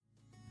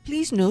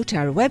Please note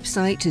our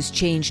website has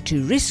changed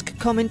to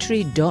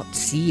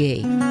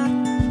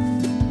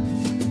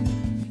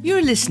riskcommentary.ca.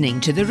 You're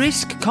listening to the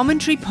Risk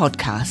Commentary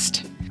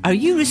Podcast. Are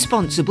you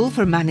responsible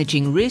for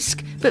managing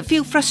risk but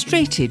feel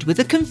frustrated with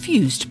a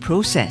confused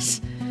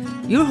process?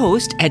 Your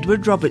host,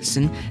 Edward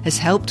Robertson, has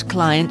helped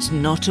clients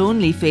not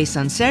only face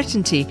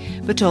uncertainty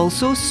but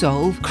also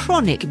solve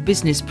chronic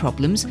business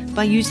problems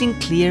by using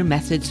clear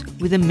methods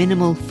with a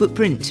minimal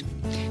footprint.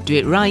 Do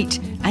it right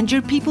and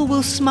your people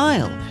will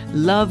smile,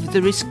 love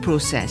the risk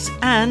process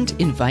and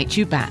invite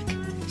you back.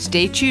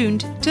 Stay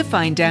tuned to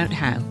find out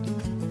how.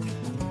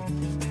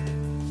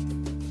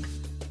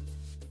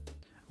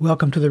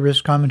 Welcome to the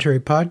Risk Commentary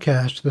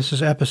Podcast. This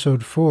is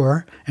Episode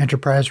 4,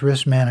 Enterprise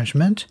Risk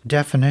Management,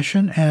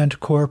 Definition and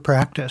Core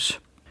Practice.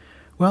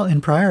 Well,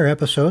 in prior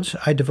episodes,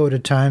 I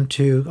devoted time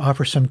to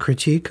offer some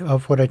critique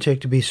of what I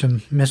take to be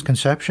some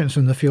misconceptions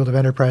in the field of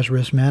enterprise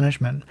risk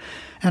management,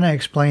 and I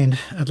explained,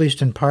 at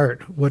least in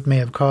part, what may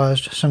have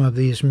caused some of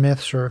these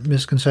myths or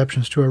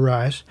misconceptions to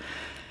arise.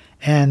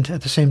 And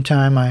at the same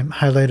time, I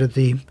highlighted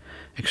the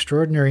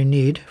extraordinary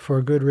need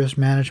for good risk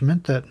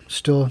management that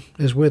still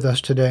is with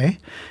us today,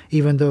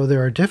 even though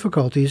there are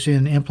difficulties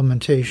in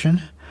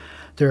implementation.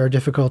 There are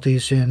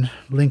difficulties in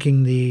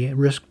linking the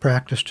risk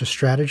practice to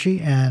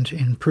strategy and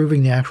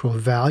improving the actual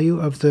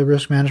value of the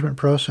risk management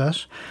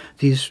process.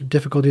 These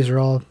difficulties are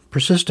all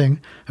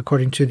persisting,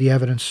 according to the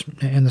evidence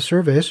in the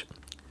surveys.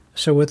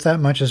 So with that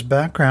much as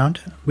background,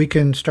 we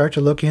can start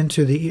to look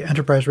into the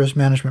enterprise risk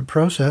management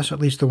process,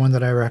 at least the one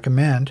that I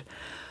recommend.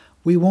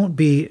 We won't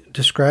be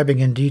describing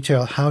in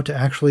detail how to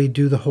actually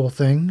do the whole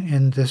thing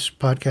in this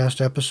podcast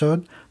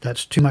episode.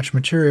 That's too much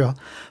material.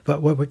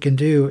 But what we can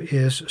do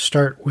is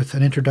start with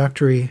an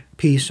introductory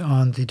piece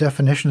on the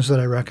definitions that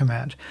I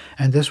recommend,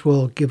 and this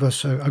will give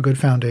us a good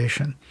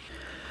foundation.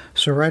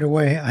 So right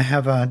away, I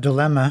have a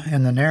dilemma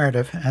in the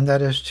narrative, and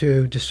that is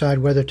to decide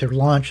whether to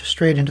launch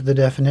straight into the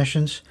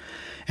definitions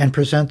and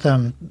present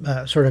them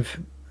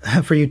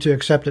for you to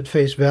accept at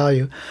face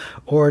value,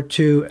 or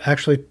to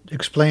actually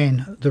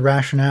explain the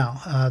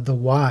rationale, the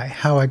why,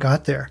 how I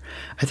got there.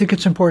 I think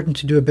it's important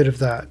to do a bit of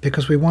that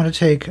because we want to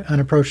take an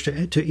approach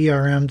to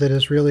ERM that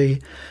is really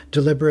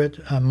deliberate,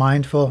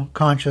 mindful,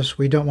 conscious.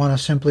 We don't want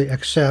to simply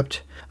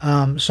accept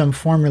some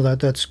formula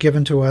that's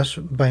given to us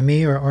by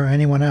me or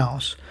anyone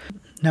else.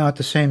 Now, at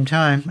the same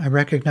time, I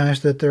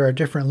recognize that there are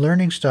different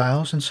learning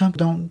styles, and some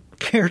don't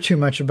care too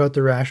much about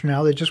the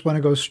rationale. They just want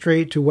to go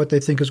straight to what they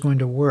think is going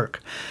to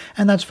work,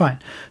 and that's fine.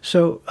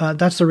 So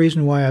that's the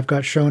reason why I've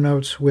got show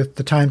notes with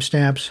the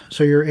timestamps,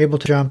 so you're able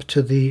to jump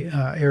to the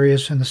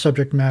areas in the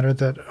subject matter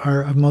that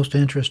are of most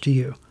interest to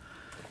you.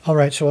 All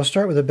right, so I'll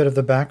start with a bit of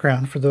the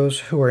background for those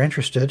who are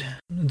interested.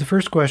 The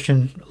first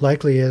question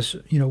likely is,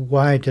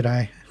 why did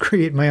I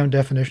create my own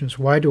definitions?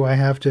 Why do I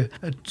have to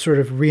sort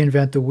of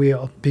reinvent the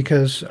wheel?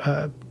 Because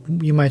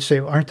you might say,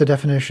 aren't the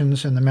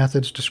definitions and the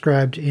methods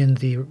described in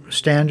the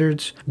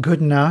standards good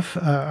enough?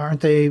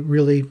 Aren't they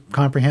really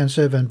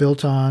comprehensive and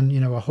built on,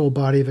 a whole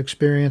body of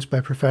experience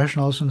by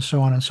professionals and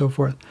so on and so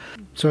forth?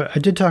 So I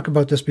did talk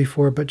about this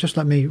before, but just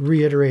let me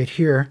reiterate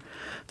here.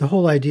 The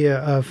whole idea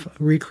of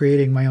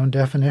recreating my own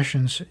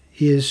definitions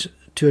is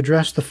to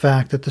address the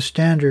fact that the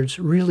standards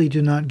really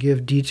do not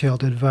give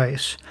detailed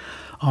advice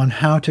on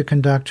how to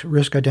conduct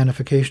risk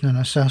identification and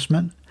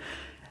assessment,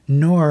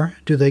 nor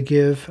do they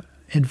give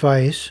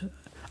advice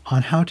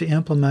on how to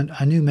implement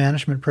a new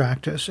management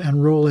practice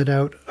and roll it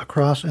out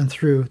across and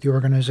through the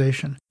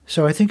organization.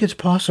 So I think it's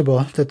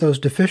possible that those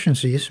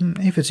deficiencies,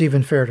 if it's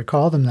even fair to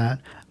call them that,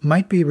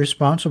 might be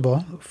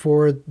responsible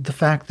for the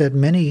fact that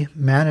many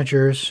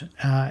managers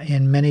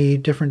in many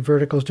different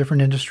verticals,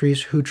 different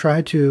industries who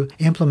tried to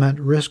implement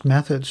risk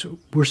methods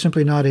were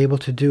simply not able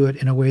to do it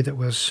in a way that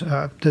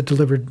that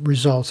delivered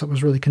results that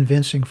was really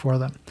convincing for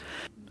them.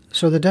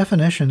 So the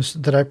definitions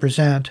that I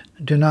present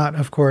do not,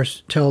 of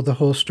course, tell the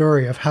whole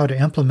story of how to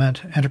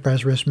implement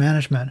enterprise risk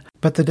management,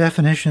 but the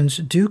definitions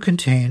do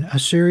contain a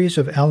series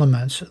of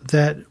elements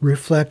that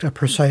reflect a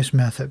precise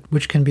method,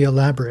 which can be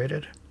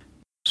elaborated.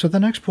 So the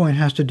next point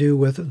has to do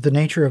with the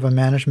nature of a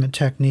management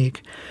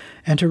technique,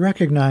 and to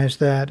recognize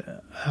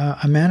that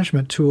a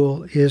management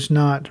tool is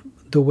not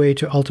the way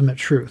to ultimate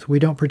truth. We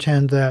don't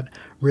pretend that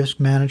risk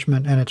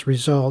management and its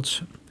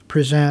results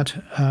present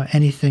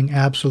anything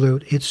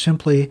absolute. It's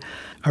simply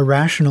a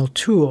rational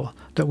tool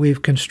that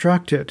we've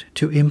constructed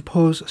to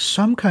impose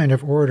some kind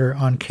of order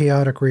on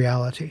chaotic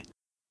reality.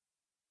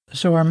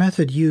 So our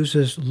method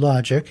uses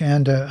logic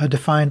and a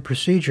defined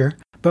procedure,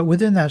 but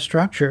within that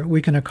structure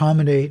we can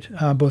accommodate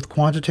both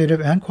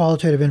quantitative and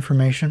qualitative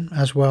information,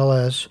 as well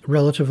as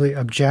relatively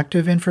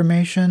objective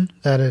information,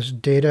 that is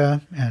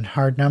data and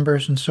hard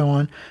numbers and so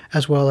on,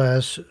 as well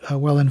as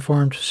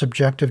well-informed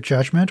subjective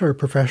judgment or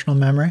professional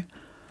memory.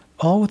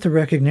 All with the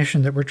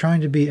recognition that we're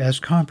trying to be as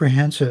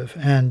comprehensive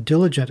and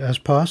diligent as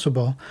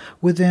possible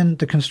within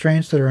the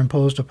constraints that are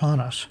imposed upon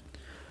us.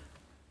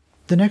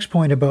 The next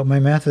point about my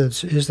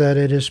methods is that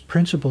it is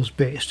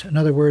principles-based. In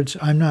other words,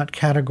 I'm not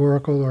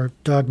categorical or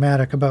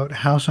dogmatic about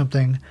how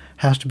something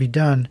has to be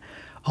done.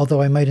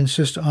 although I might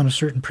insist on a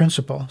certain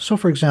principle. So,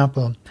 for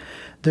example,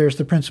 there's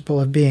the principle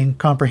of being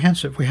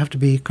comprehensive. We have to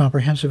be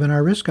comprehensive in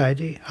our risk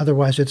ID.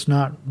 Otherwise, it's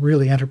not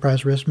really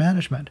enterprise risk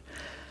management.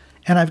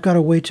 And I've got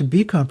a way to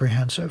be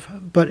comprehensive.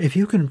 But if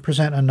you can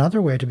present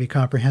another way to be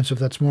comprehensive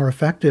that's more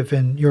effective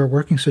in your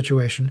working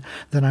situation,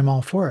 then I'm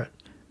all for it.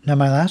 Now,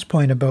 my last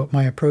point about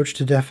my approach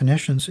to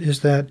definitions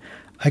is that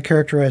I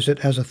characterize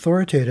it as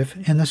authoritative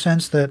in the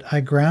sense that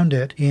I ground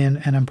it in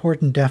an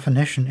important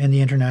definition in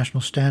the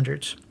international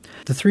standards.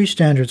 The three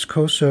standards,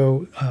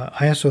 COSO,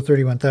 ISO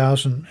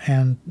 31000,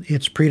 and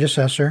its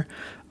predecessor,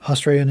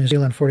 Australia New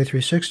Zealand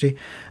 4360,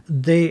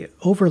 they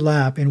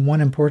overlap in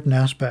one important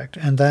aspect,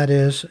 and that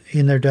is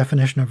in their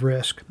definition of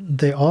risk.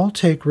 They all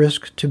take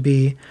risk to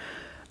be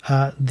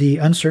the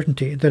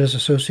uncertainty that is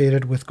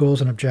associated with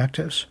goals and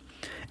objectives.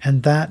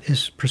 And that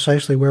is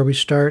precisely where we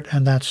start,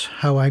 and that's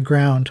how I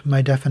ground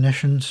my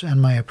definitions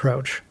and my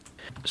approach.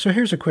 So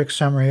here's a quick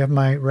summary of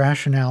my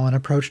rationale and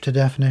approach to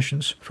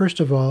definitions. First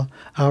of all,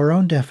 our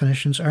own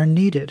definitions are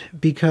needed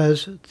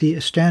because the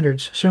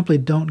standards simply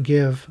don't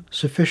give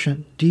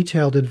sufficient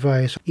detailed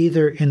advice,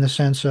 either in the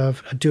sense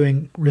of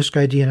doing risk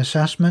ID and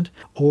assessment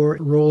or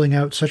rolling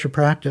out such a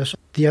practice.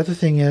 The other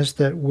thing is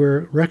that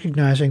we're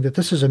recognizing that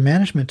this is a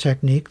management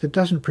technique that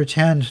doesn't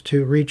pretend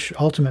to reach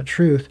ultimate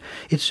truth.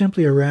 It's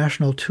simply a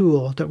rational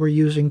tool that we're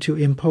using to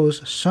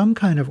impose some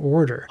kind of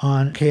order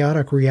on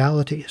chaotic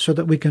reality so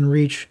that we can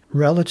reach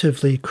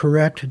relatively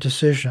correct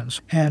decisions.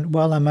 And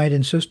while I might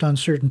insist on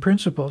certain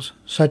principles,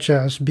 such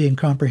as being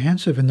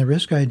comprehensive in the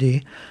risk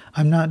ID,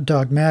 I'm not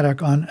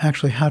dogmatic on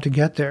actually how to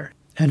get there.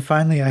 And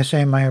finally, I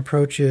say my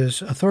approach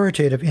is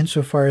authoritative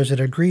insofar as it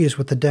agrees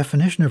with the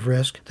definition of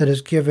risk that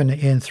is given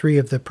in three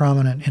of the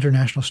prominent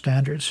international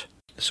standards.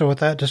 So with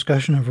that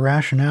discussion of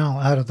rationale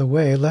out of the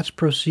way, let's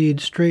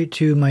proceed straight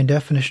to my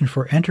definition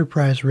for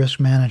enterprise risk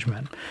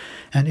management.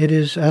 And it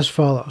is as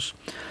follows.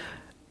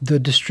 The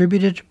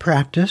distributed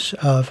practice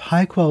of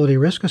high-quality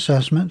risk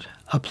assessment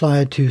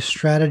applied to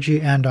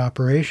strategy and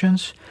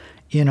operations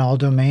in all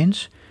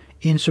domains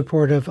in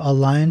support of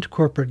aligned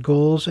corporate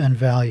goals and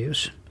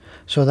values.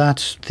 So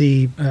that's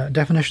the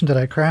definition that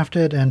I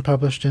crafted and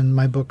published in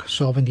my book,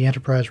 Solving the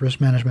Enterprise Risk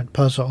Management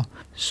Puzzle.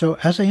 So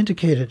as I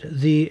indicated,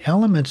 the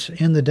elements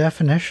in the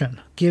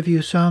definition give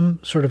you some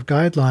sort of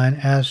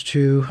guideline as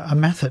to a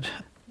method.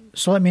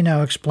 So let me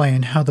now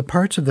explain how the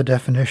parts of the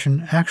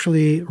definition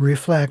actually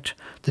reflect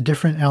the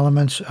different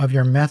elements of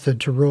your method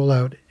to roll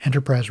out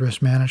enterprise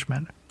risk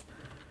management.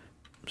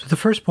 So the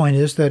first point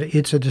is that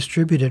it's a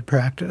distributed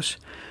practice.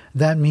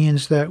 That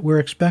means that we're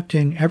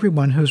expecting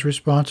everyone who's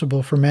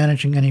responsible for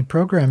managing any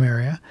program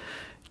area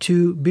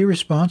to be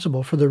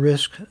responsible for the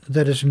risk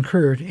that is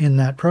incurred in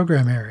that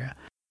program area.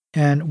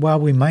 And while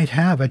we might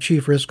have a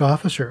chief risk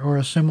officer or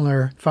a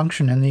similar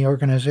function in the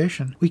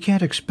organization, we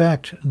can't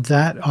expect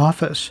that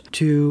office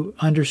to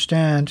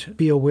understand,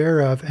 be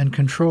aware of, and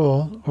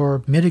control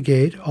or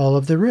mitigate all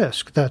of the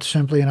risk. That's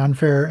simply an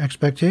unfair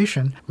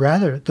expectation.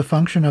 Rather, the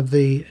function of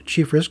the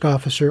chief risk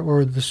officer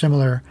or the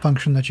similar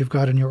function that you've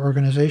got in your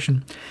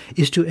organization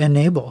is to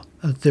enable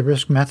the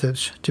risk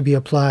methods to be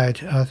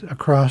applied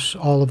across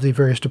all of the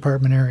various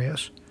department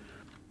areas.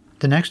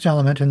 The next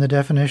element in the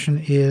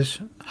definition is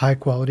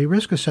high-quality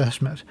risk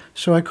assessment.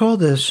 So I call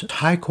this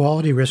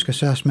high-quality risk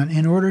assessment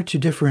in order to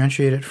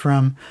differentiate it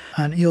from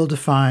an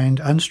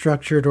ill-defined,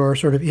 unstructured, or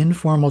sort of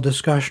informal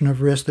discussion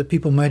of risk that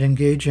people might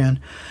engage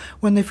in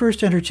when they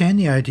first entertain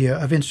the idea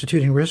of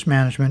instituting risk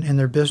management in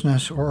their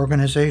business or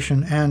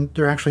organization, and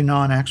they're actually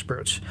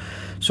non-experts.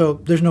 So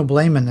there's no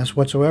blame in this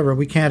whatsoever.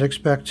 We can't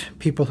expect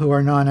people who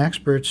are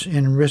non-experts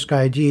in risk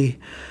ID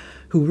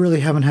who really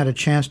haven't had a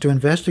chance to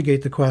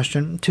investigate the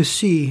question to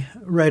see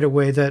right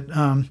away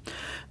that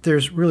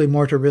there's really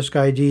more to risk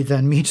ID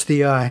than meets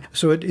the eye.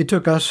 So it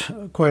took us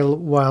quite a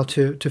while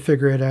to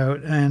figure it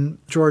out. And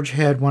George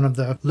Head, one of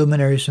the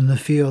luminaries in the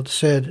field,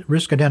 said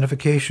risk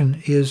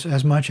identification is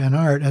as much an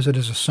art as it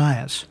is a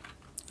science.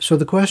 So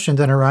the question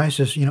then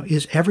arises,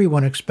 is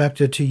everyone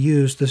expected to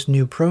use this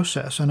new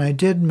process? And I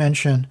did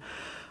mention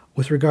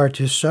with regard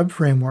to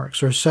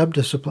sub-frameworks or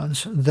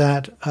sub-disciplines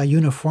that a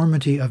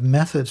uniformity of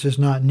methods is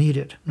not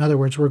needed. In other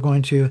words, we're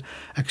going to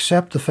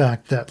accept the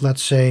fact that,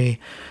 let's say,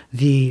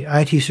 the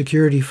IT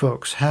security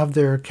folks have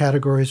their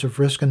categories of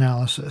risk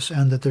analysis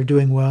and that they're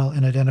doing well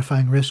in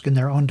identifying risk in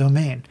their own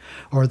domain.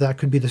 Or that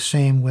could be the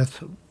same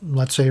with,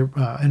 let's say,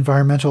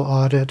 environmental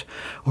audit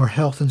or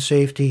health and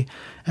safety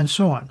and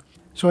so on.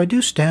 So I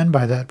do stand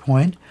by that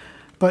point.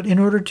 But in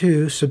order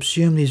to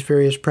subsume these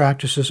various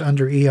practices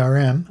under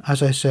ERM,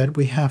 as I said,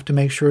 we have to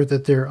make sure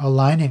that they're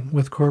aligning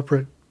with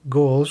corporate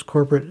goals,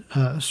 corporate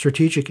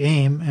strategic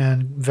aim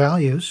and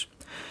values.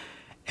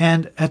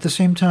 And at the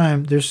same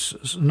time,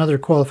 there's another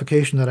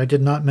qualification that I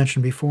did not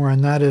mention before,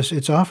 and that is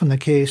it's often the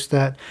case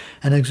that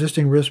an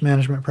existing risk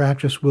management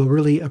practice will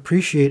really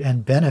appreciate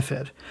and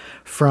benefit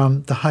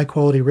from the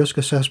high-quality risk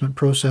assessment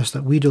process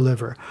that we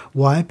deliver.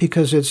 Why?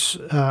 Because it's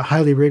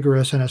highly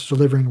rigorous and it's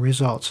delivering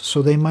results,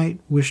 so they might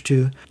wish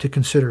to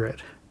consider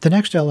it. The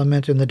next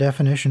element in the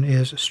definition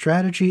is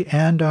strategy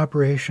and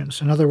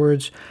operations. In other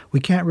words,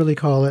 we can't really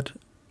call it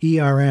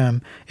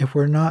ERM if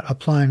we're not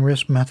applying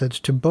risk methods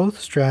to both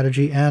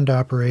strategy and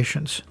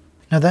operations.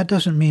 Now, that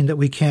doesn't mean that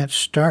we can't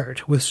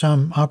start with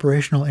some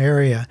operational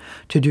area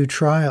to do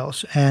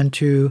trials and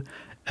to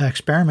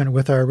experiment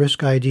with our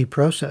risk ID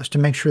process to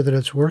make sure that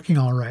it's working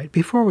all right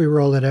before we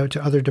roll it out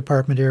to other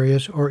department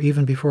areas or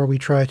even before we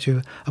try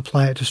to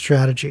apply it to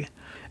strategy.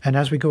 And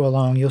as we go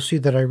along, you'll see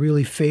that I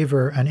really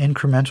favor an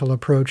incremental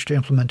approach to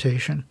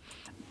implementation.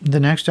 The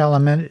next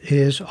element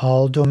is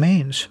all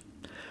domains.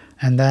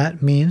 And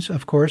that means,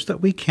 of course,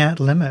 that we can't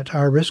limit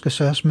our risk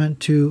assessment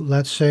to,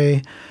 let's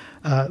say,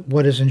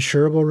 what is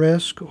insurable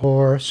risk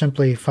or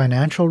simply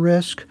financial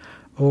risk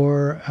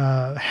or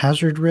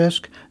hazard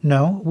risk.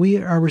 No, we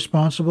are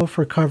responsible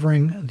for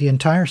covering the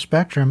entire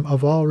spectrum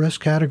of all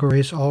risk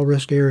categories, all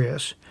risk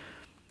areas.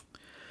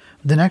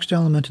 The next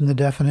element in the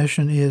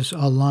definition is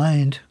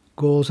aligned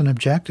goals and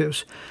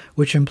objectives,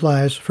 which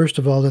implies, first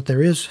of all, that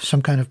there is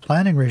some kind of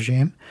planning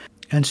regime,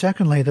 and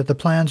secondly, that the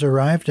plans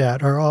arrived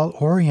at are all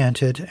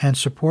oriented and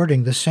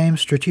supporting the same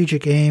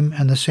strategic aim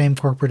and the same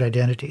corporate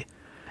identity.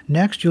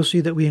 Next, you'll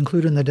see that we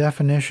include in the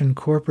definition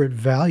corporate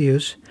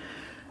values.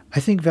 I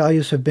think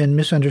values have been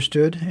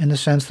misunderstood in the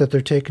sense that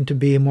they're taken to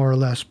be more or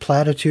less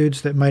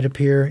platitudes that might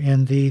appear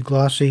in the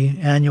glossy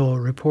annual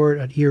report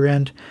at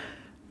year-end.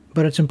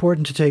 But it's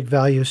important to take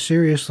values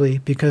seriously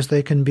because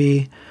they can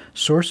be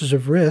sources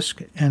of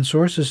risk and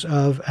sources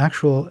of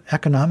actual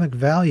economic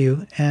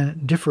value and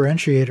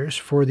differentiators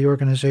for the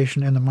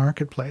organization in the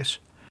marketplace.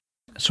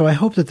 So I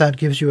hope that that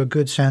gives you a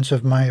good sense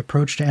of my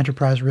approach to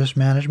enterprise risk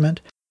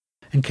management.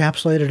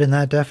 Encapsulated in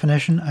that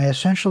definition, I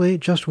essentially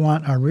just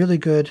want a really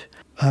good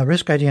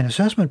risk ID and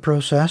assessment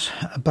process,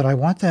 but I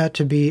want that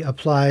to be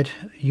applied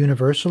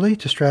universally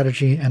to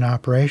strategy and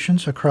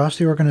operations across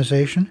the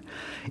organization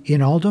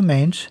in all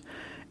domains.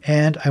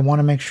 And I want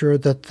to make sure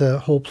that the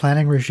whole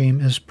planning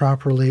regime is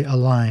properly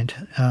aligned.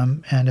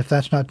 And if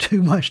that's not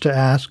too much to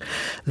ask,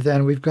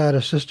 then we've got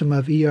a system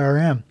of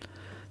ERM.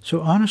 So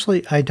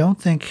honestly, I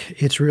don't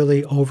think it's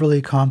really overly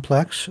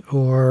complex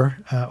or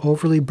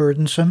overly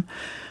burdensome.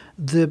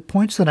 The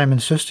points that I'm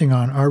insisting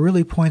on are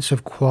really points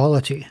of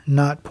quality,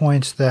 not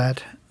points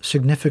that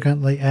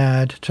significantly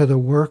add to the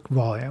work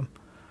volume.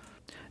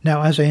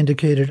 Now, as I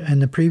indicated in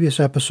the previous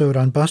episode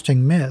on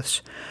busting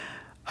myths,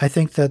 I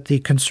think that the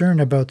concern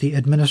about the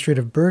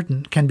administrative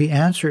burden can be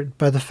answered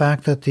by the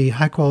fact that the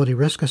high-quality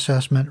risk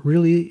assessment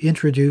really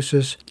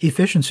introduces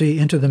efficiency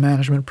into the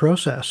management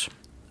process.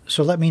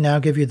 So let me now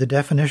give you the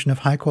definition of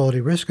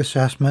high-quality risk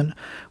assessment,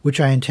 which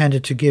I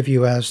intended to give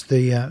you as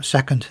the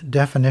second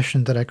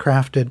definition that I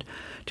crafted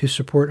to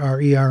support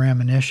our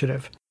ERM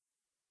initiative.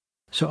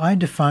 So I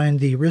define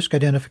the risk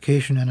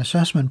identification and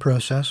assessment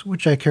process,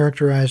 which I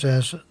characterize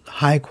as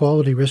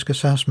high-quality risk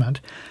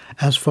assessment,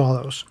 as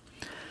follows.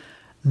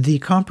 The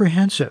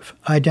comprehensive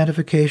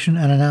identification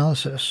and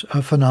analysis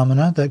of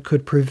phenomena that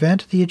could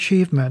prevent the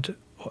achievement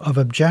of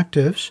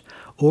objectives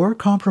or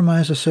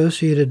compromise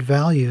associated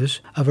values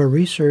of a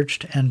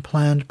researched and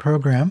planned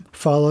program,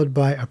 followed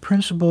by a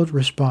principled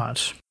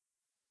response.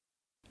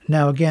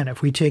 Now again,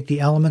 if we take the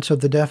elements of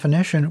the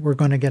definition, we're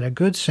going to get a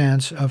good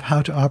sense of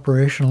how to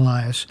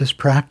operationalize this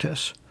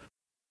practice.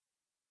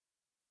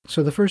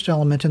 So the first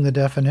element in the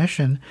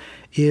definition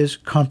is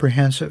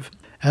comprehensive.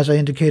 As I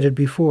indicated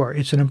before,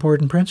 it's an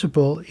important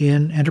principle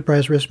in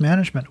enterprise risk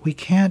management. We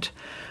can't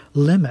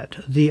limit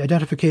the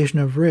identification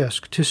of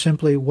risk to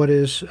simply what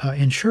is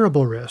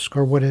insurable risk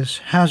or what is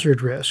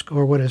hazard risk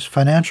or what is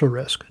financial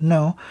risk.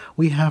 No,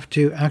 we have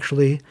to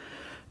actually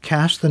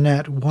cast the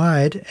net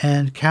wide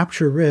and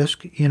capture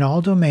risk in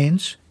all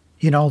domains,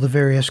 in all the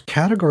various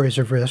categories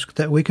of risk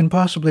that we can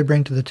possibly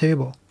bring to the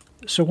table.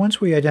 So once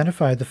we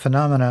identify the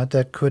phenomena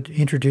that could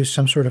introduce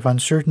some sort of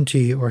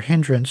uncertainty or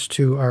hindrance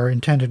to our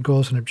intended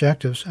goals and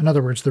objectives, in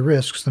other words, the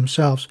risks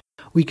themselves,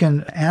 we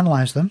can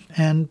analyze them.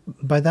 And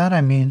by that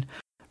I mean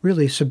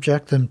really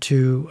subject them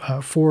to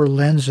 4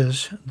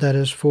 lenses, that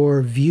is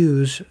 4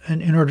 views,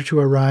 in order to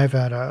arrive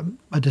at a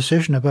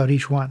decision about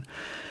each one.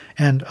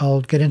 And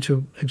I'll get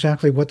into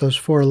exactly what those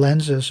 4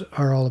 lenses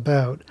are all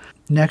about.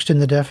 Next in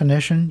the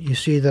definition, you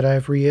see that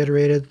I've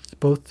reiterated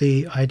both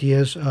the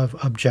ideas of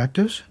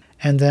objectives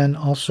and then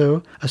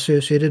also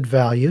associated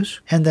values.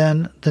 And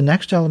then the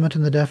next element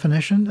in the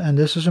definition, and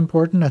this is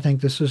important, I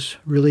think this is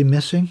really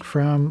missing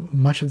from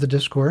much of the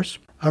discourse,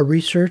 a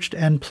researched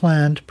and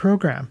planned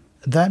program.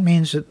 That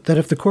means that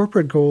if the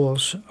corporate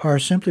goals are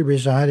simply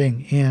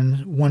residing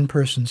in one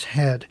person's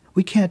head,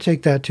 we can't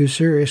take that too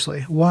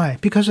seriously. Why?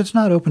 Because it's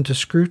not open to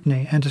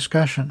scrutiny and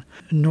discussion,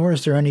 nor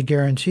is there any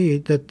guarantee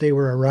that they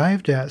were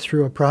arrived at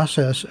through a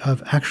process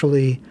of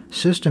actually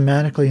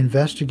systematically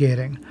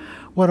investigating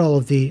what all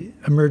of the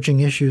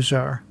emerging issues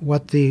are,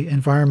 what the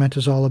environment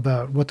is all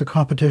about, what the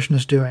competition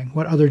is doing,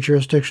 what other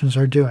jurisdictions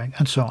are doing,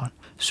 and so on.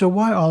 So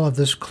why all of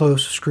this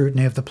close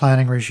scrutiny of the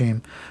planning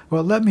regime?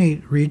 Well, let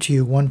me read to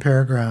you one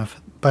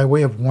paragraph by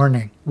way of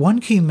warning. One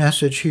key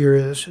message here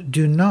is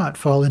do not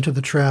fall into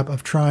the trap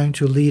of trying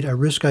to lead a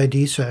risk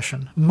ID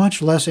session,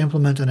 much less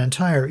implement an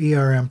entire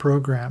ERM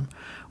program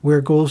where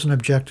goals and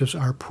objectives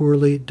are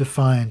poorly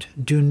defined.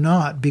 Do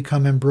not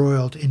become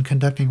embroiled in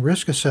conducting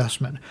risk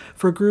assessment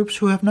for groups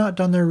who have not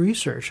done their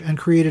research and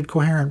created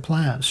coherent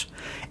plans.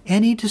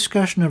 Any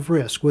discussion of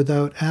risk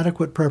without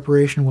adequate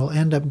preparation will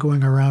end up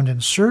going around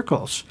in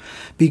circles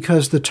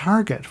because the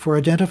target for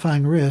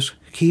identifying risk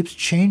keeps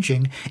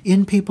changing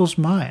in people's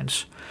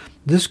minds.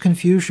 This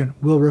confusion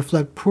will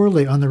reflect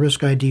poorly on the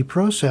risk ID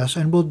process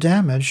and will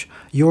damage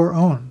your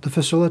own, the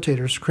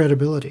facilitator's,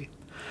 credibility.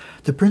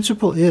 The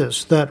principle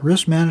is that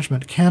risk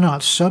management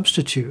cannot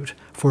substitute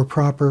for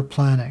proper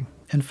planning.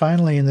 And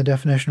finally, in the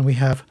definition, we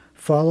have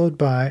followed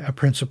by a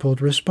principled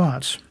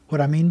response.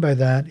 What I mean by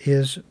that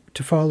is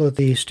to follow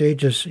the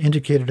stages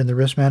indicated in the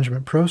risk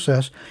management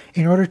process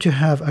in order to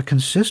have a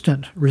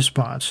consistent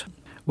response.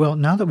 Well,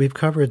 now that we've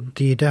covered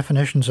the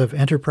definitions of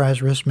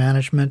enterprise risk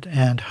management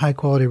and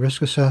high-quality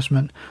risk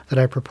assessment that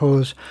I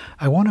propose,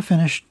 I want to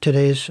finish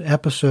today's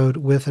episode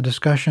with a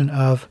discussion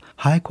of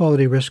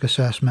high-quality risk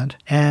assessment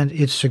and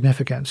its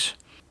significance.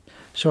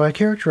 So I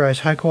characterize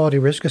high-quality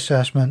risk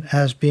assessment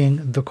as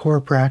being the core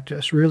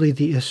practice, really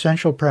the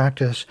essential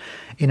practice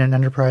in an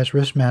enterprise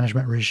risk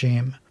management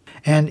regime.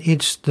 And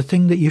it's the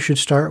thing that you should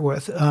start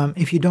with.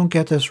 If you don't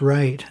get this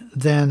right,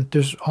 then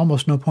there's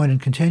almost no point in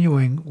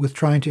continuing with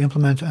trying to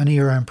implement an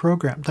ERM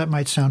program. That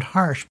might sound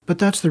harsh, but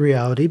that's the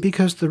reality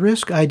because the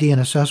risk ID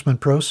and assessment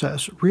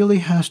process really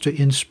has to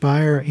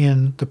inspire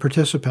in the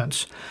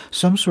participants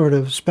some sort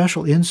of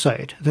special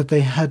insight that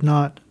they had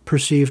not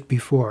perceived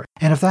before.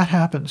 And if that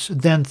happens,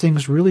 then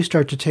things really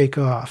start to take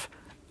off.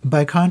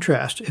 By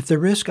contrast, if the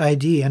risk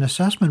ID and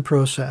assessment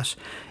process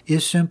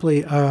is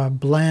simply a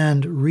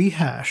bland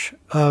rehash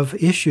of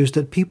issues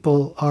that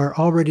people are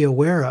already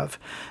aware of,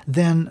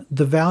 then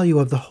the value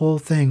of the whole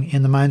thing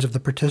in the minds of the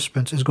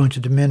participants is going to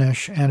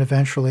diminish, and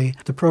eventually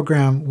the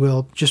program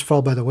will just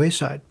fall by the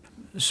wayside.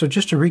 So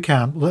just to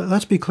recap,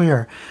 let's be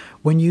clear.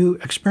 When you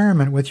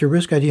experiment with your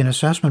risk ID and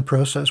assessment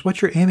process,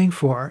 what you're aiming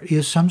for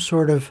is some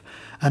sort of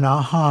an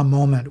aha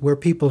moment where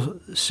people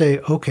say,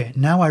 okay,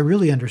 now I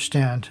really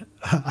understand.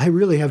 I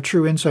really have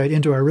true insight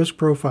into our risk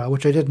profile,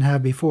 which I didn't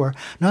have before.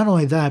 Not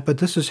only that, but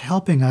this is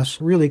helping us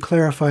really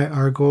clarify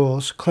our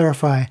goals,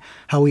 clarify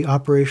how we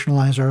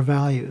operationalize our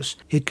values.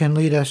 It can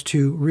lead us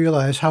to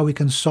realize how we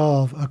can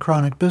solve a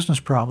chronic business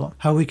problem,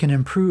 how we can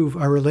improve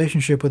our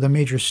relationship with a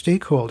major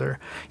stakeholder,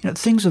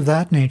 things of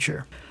that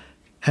nature.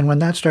 And when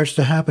that starts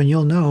to happen,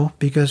 you'll know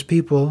because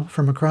people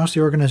from across the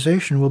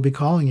organization will be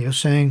calling you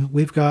saying,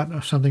 we've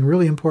got something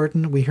really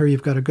important. We hear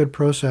you've got a good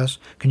process.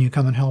 Can you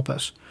come and help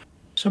us?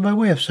 So by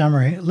way of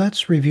summary,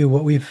 let's review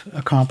what we've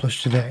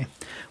accomplished today.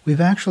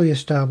 We've actually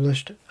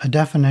established a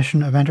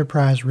definition of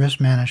enterprise risk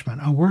management,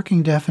 a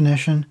working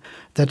definition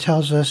that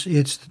tells us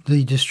it's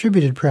the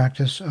distributed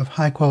practice of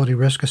high-quality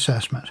risk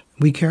assessment.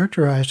 We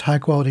characterized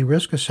high-quality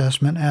risk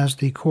assessment as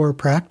the core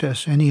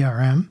practice in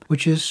ERM,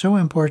 which is so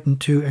important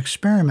to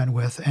experiment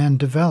with and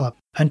develop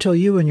until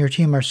you and your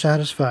team are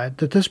satisfied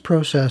that this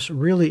process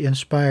really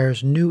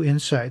inspires new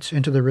insights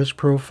into the risk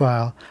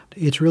profile.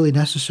 It's really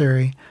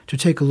necessary to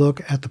take a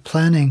look at the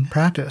planning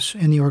practice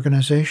in the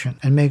organization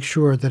and make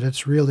sure that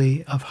it's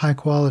really of high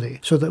quality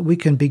so that we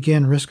can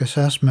begin risk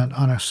assessment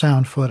on a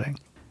sound footing.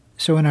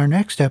 So in our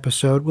next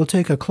episode, we'll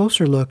take a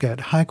closer look at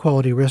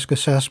high-quality risk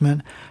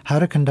assessment, how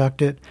to conduct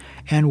it,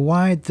 and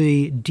why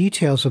the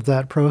details of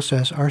that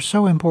process are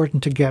so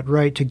important to get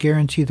right to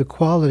guarantee the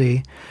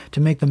quality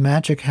to make the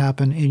magic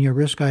happen in your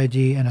risk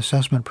ID and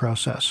assessment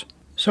process.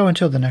 So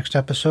until the next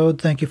episode,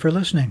 thank you for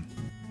listening.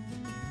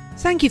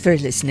 Thank you for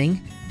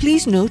listening.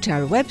 Please note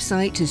our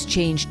website has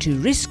changed to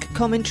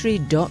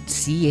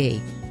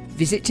riskcommentary.ca.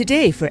 Visit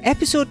today for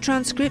episode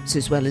transcripts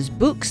as well as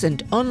books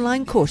and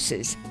online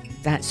courses.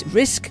 That's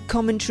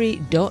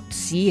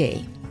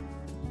riskcommentary.ca.